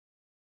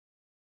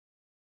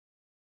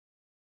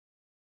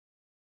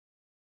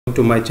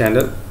To my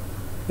channel.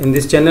 In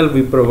this channel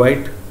we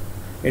provide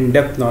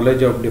in-depth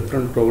knowledge of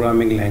different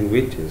programming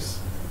languages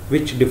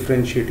which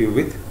differentiate you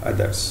with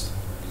others.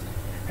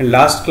 In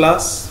last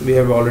class we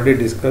have already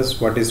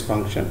discussed what is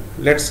function.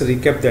 Let's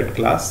recap that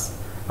class.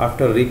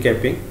 After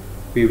recapping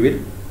we will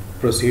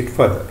proceed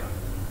further.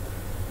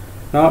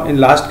 Now in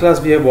last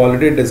class we have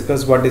already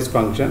discussed what is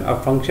function.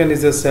 A function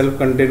is a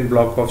self-contained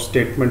block of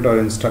statement or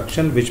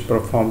instruction which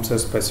performs a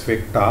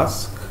specific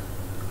task.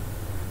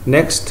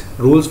 Next,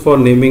 rules for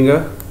naming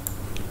a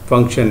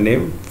function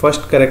name.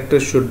 First character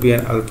should be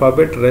an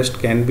alphabet, rest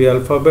can be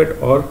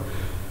alphabet or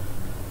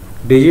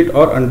digit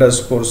or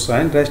underscore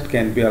sign. Rest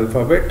can be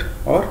alphabet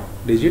or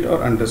digit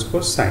or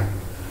underscore sign.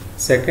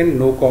 Second,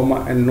 no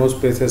comma and no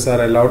spaces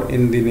are allowed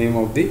in the name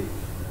of the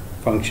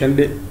function.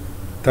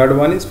 Third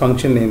one is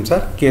function names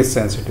are case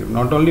sensitive.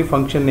 Not only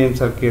function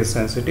names are case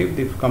sensitive,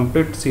 the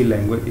complete C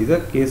language is a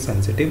case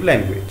sensitive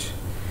language.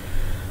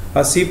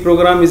 A C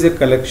program is a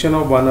collection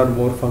of one or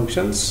more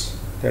functions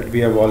that we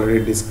have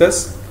already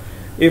discussed.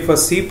 If a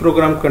C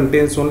program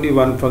contains only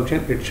one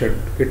function, it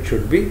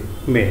should be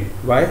main.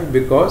 Why?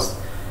 Because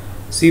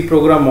C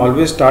program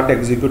always start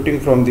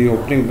executing from the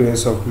opening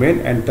brace of main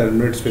and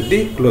terminates with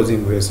the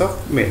closing brace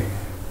of main.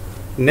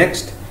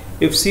 Next,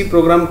 if C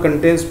program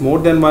contains more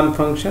than one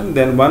function,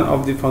 then one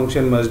of the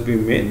function must be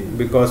main,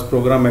 because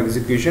program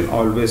execution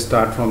always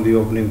start from the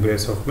opening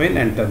brace of main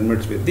and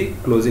terminates with the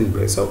closing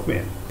brace of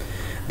main.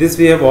 This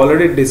we have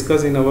already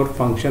discussed in our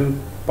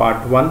function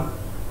part 1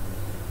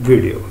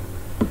 video.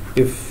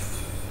 If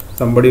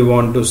somebody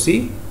want to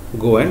see,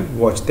 go and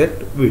watch that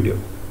video.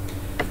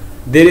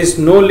 There is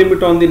no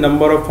limit on the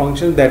number of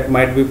functions that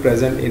might be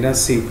present in a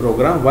C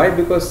program. Why?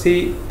 Because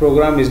C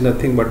program is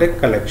nothing but a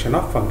collection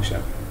of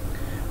functions.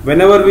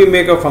 Whenever we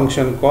make a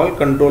function call,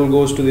 control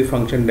goes to the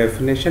function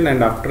definition,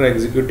 and after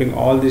executing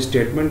all the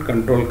statement,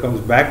 control comes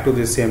back to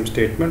the same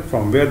statement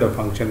from where the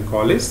function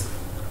call is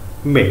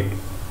made.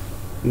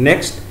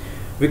 Next,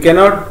 we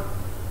cannot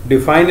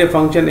define a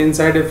function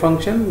inside a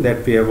function,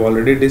 that we have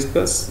already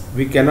discussed.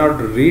 We cannot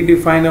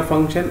redefine a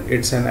function,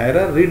 it's an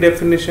error.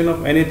 Redefinition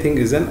of anything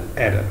is an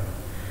error.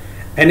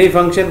 Any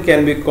function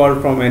can be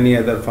called from any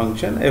other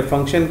function. A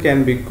function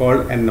can be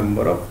called a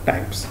number of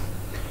times.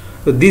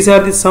 So these are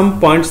the some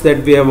points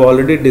that we have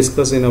already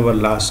discussed in our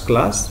last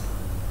class.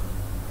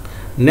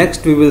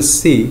 Next we will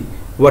see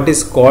what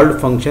is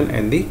called function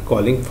and the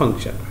calling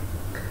function.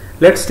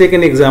 Let's take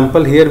an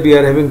example. Here we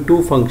are having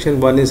two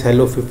functions, one is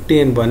hello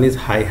 50 and one is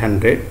hi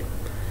 100.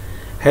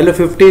 Hello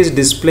 50 is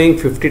displaying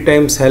 50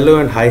 times hello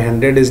and hi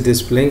 100 is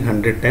displaying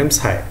 100 times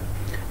hi.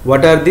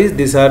 What are these?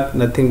 These are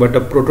nothing but a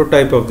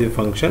prototype of the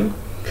function.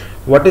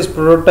 What is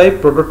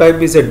prototype?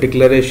 Prototype is a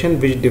declaration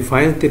which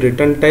defines the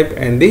return type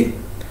and the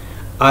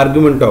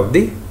argument of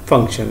the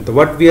function. So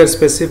what we are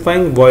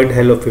specifying, void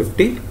hello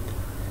 50.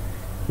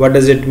 What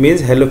does it mean?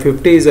 Hello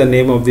 50 is a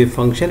name of the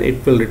function.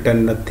 It will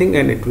return nothing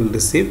and it will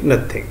receive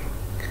nothing.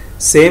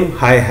 Same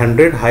hi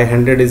 100. Hi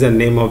 100 is a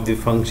name of the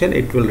function.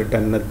 It will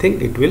return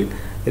nothing. It will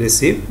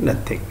receive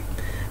nothing.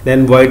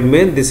 Then void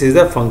main. This is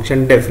the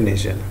function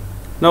definition.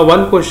 Now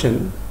one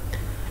question: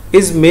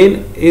 is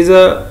main is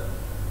a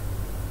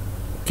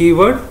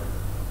keyword?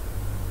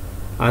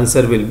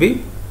 Answer will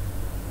be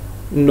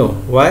no.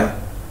 Why?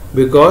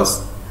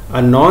 Because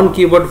a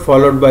non-keyword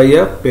followed by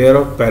a pair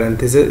of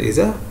parentheses is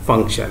a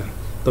function.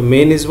 So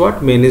main is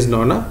what? Main is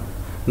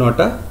not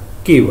a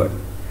keyword.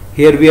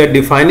 Here we are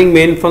defining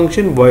main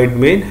function, void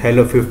main,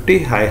 hello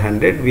 50, hi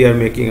 100. We are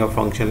making a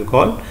function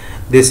call.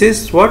 This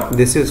is what?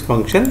 This is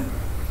function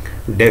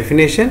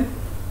definition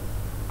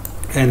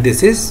and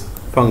this is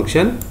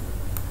function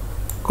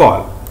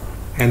call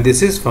and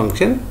this is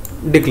function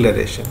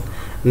declaration.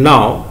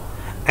 Now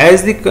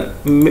as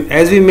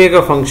we make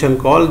a function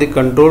call, the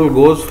control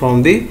goes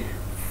from the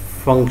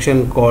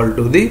function call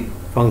to the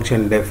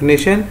function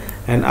definition,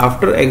 and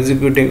after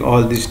executing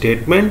all the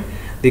statement,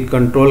 the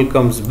control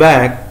comes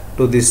back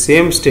to the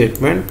same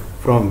statement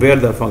from where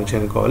the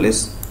function call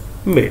is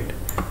made.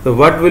 So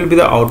what will be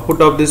the output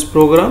of this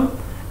program?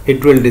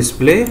 It will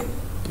display,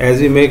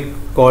 as we make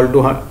call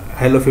to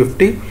hello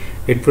 50,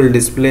 it will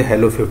display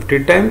hello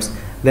 50 times.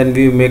 Then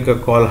we make a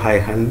call hi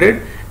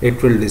 100,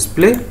 it will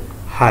display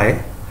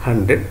hi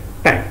 100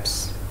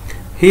 times.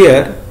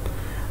 Here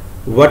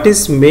what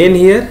is main?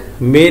 Here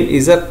main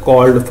is a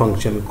called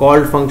function.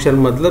 Called function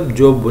मतलब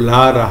जो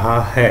बुला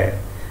रहा है,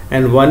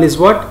 and one is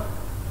what?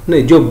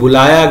 नहीं, जो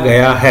बुलाया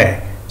गया है.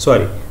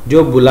 Sorry,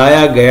 जो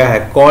बुलाया गया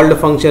है. Called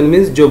function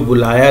means जो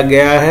बुलाया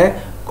गया है.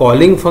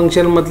 Calling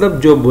function मतलब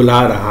जो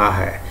बुला रहा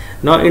है.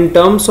 Now in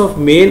terms of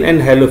main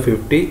and hello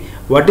 50,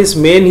 what is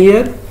main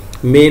here?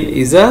 Main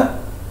is a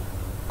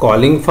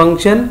calling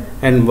function,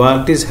 and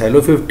what is hello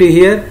 50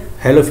 here?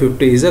 Hello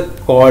 50 is a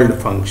called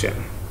function.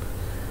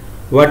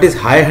 What is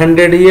hi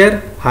 100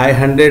 here? Hi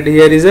 100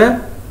 here is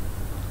a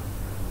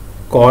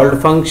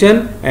called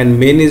function, and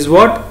main is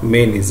what?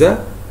 Main is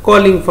a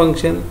calling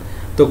function.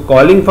 So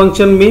calling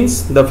function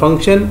means the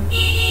function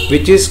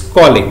which is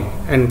calling,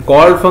 and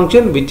called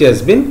function which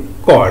has been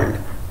called.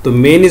 So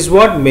main is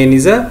what? Main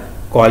is a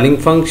calling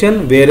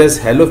function, whereas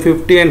hello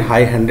 50 and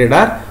hi 100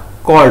 are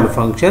called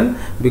function,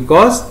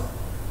 because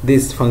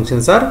these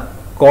functions are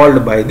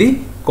called by the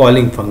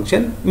calling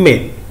function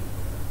main.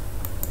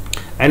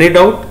 Any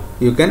doubt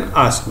you can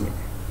ask me.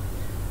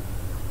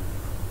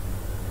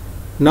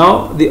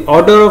 Now the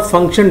order of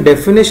function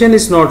definition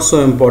is not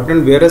so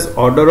important, whereas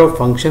order of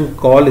function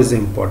call is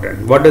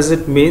important. What does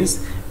it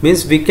means?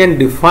 Means we can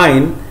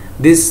define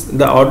this,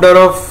 the order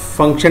of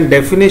function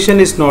definition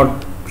is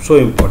not so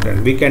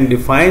important. We can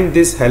define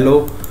this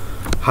hello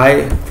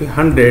hi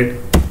 100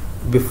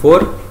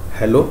 before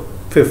hello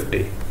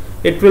 50.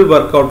 It will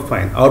work out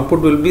fine. Output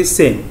will be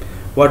same.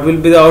 What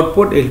will be the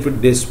output? It will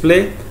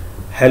display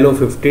hello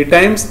 50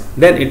 times,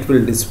 then it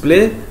will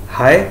display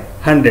hi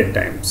 100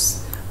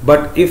 times.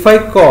 But if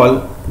I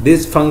call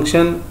this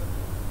function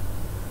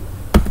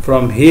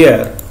from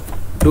here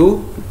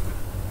to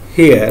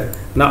here,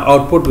 now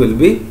output will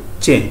be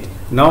changed.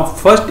 Now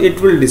first it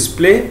will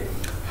display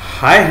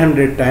hi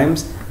 100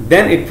 times,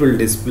 then it will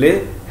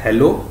display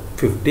hello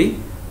 50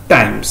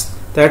 times.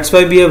 That's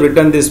why we have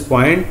written this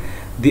point.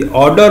 The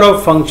order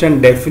of function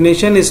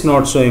definition is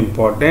not so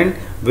important,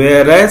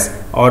 whereas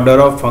order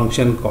of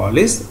function call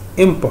is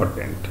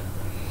important.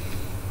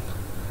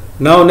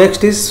 Now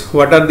next is,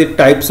 what are the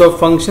types of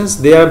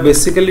functions? There are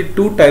basically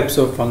two types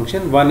of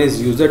function. One is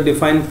user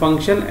defined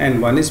function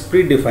and one is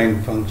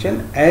predefined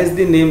function. As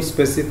the name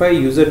specify,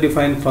 user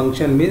defined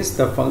function means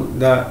the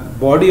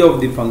body of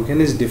the function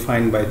is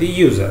defined by the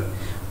user.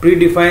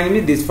 Predefined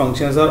means these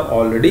functions are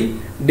already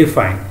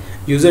defined.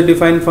 User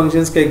defined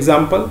functions के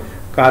example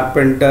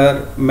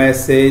carpenter,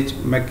 message,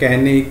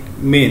 mechanic,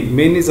 main.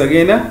 Main is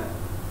again a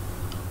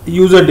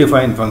user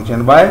defined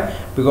function. Why?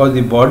 Because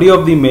the body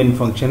of the main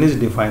function is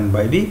defined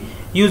by the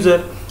user.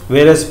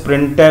 Whereas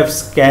printf,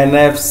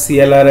 scanf,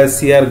 clrs,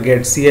 cr,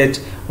 get, ch,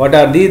 what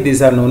are these?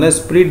 These are known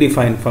as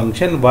predefined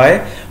function.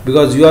 Why?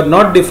 Because you are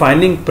not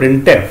defining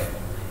printf,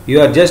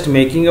 you are just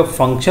making a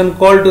function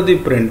call to the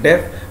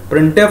printf.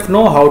 Printf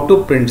know how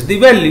to print the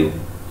value.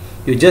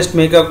 You just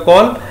make a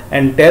call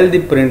and tell the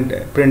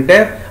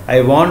printf,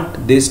 I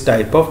want this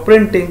type of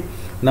printing.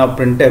 Now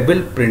printf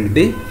will print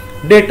the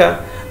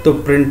data. So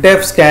printf,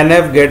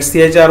 scanf, get,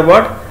 ch are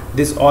what?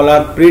 These all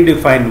are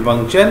predefined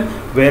function,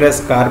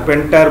 whereas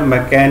carpenter,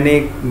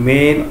 mechanic,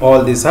 main,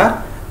 all these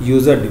are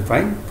user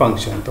defined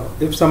function. So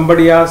if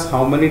somebody asks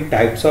how many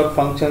types of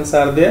functions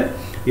are there,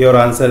 your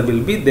answer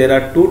will be there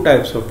are two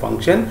types of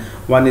function.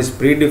 One is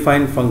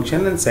predefined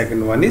function and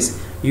second one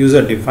is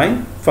user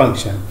defined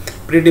function.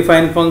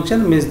 Predefined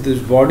function means this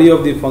body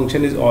of the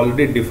function is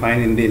already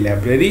defined in the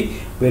library,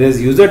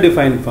 whereas user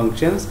defined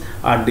functions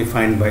are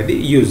defined by the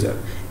user.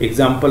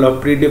 Example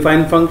of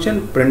predefined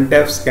function,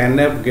 printf,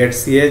 scanf, get,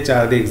 ch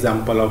are the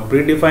example of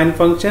predefined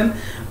function,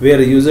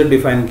 where user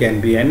defined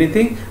can be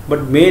anything,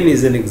 but main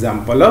is an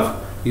example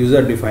of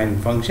user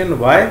defined function.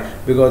 Why?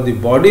 Because the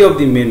body of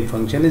the main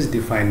function is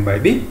defined by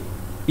the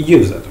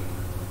user.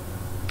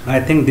 I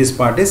think this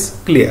part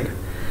is clear.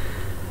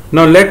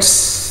 Now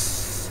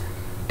let's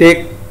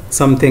take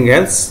something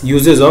else,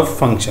 uses of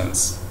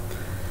functions.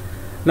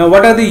 Now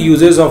what are the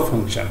uses of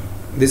function?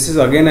 This is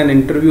again an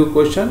interview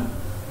question.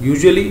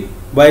 Usually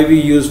why we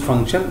use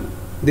function,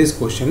 this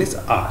question is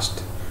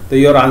asked. So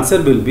your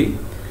answer will be,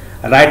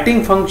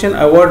 writing function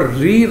avoid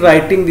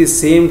rewriting the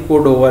same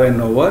code over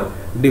and over,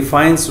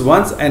 defines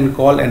once and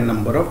call n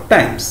number of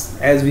times.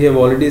 As we have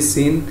already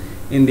seen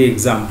in the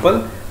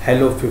example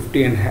hello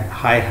 50 and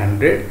hi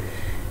 100.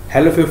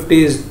 Hello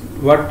 50 is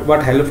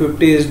what hello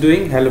 50 is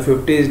doing? Hello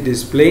 50 is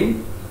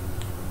displaying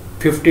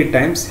 50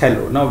 times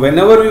hello. Now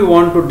whenever we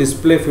want to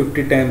display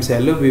 50 times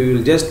hello, we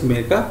will just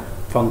make a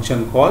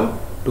function call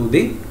to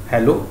the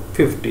hello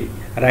 50.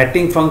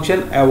 Writing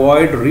function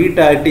avoid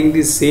rewriting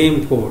the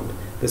same code.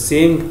 The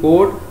same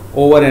code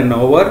over and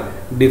over,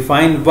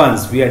 define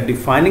once. We are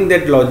defining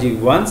that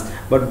logic once,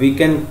 but we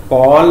can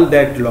call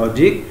that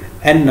logic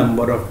n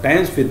number of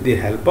times with the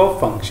help of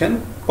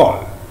function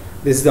call.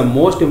 This is the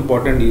most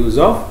important use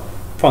of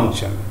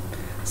function.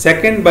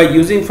 Second, by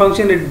using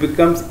function it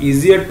becomes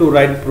easier to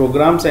write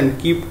programs and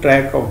keep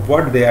track of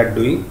what they are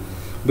doing,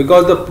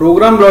 because the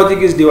program logic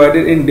is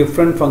divided in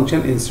different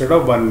function instead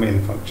of one main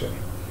function.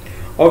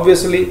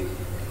 Obviously,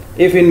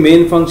 if in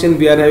main function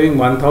we are having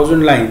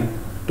 1000 line,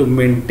 to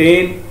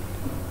maintain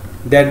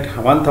that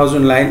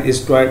 1000 line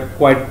is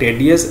quite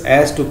tedious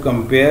as to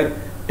compare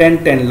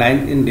 10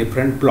 line in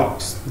different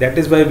blocks. That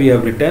is why we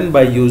have written,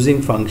 by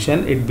using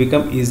function it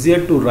becomes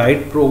easier to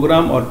write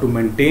program or to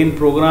maintain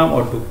program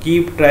or to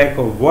keep track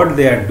of what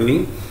they are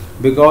doing,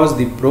 because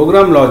the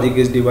program logic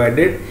is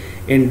divided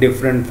in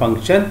different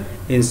function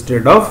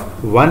instead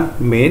of one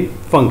main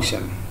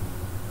function.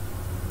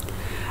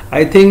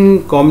 I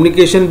think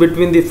communication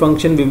between the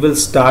function we will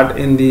start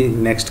in the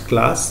next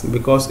class,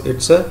 because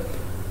it's a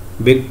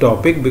big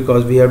topic,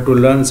 because we have to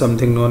learn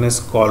something known as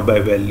call by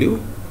value.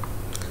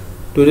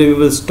 Today we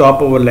will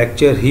stop our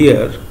lecture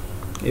here.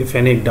 If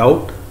any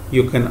doubt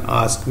you can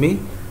ask me,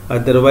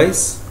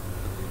 otherwise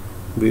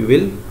we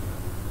will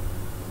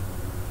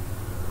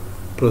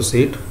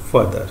proceed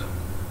further.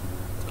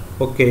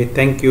 Okay,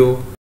 thank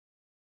you.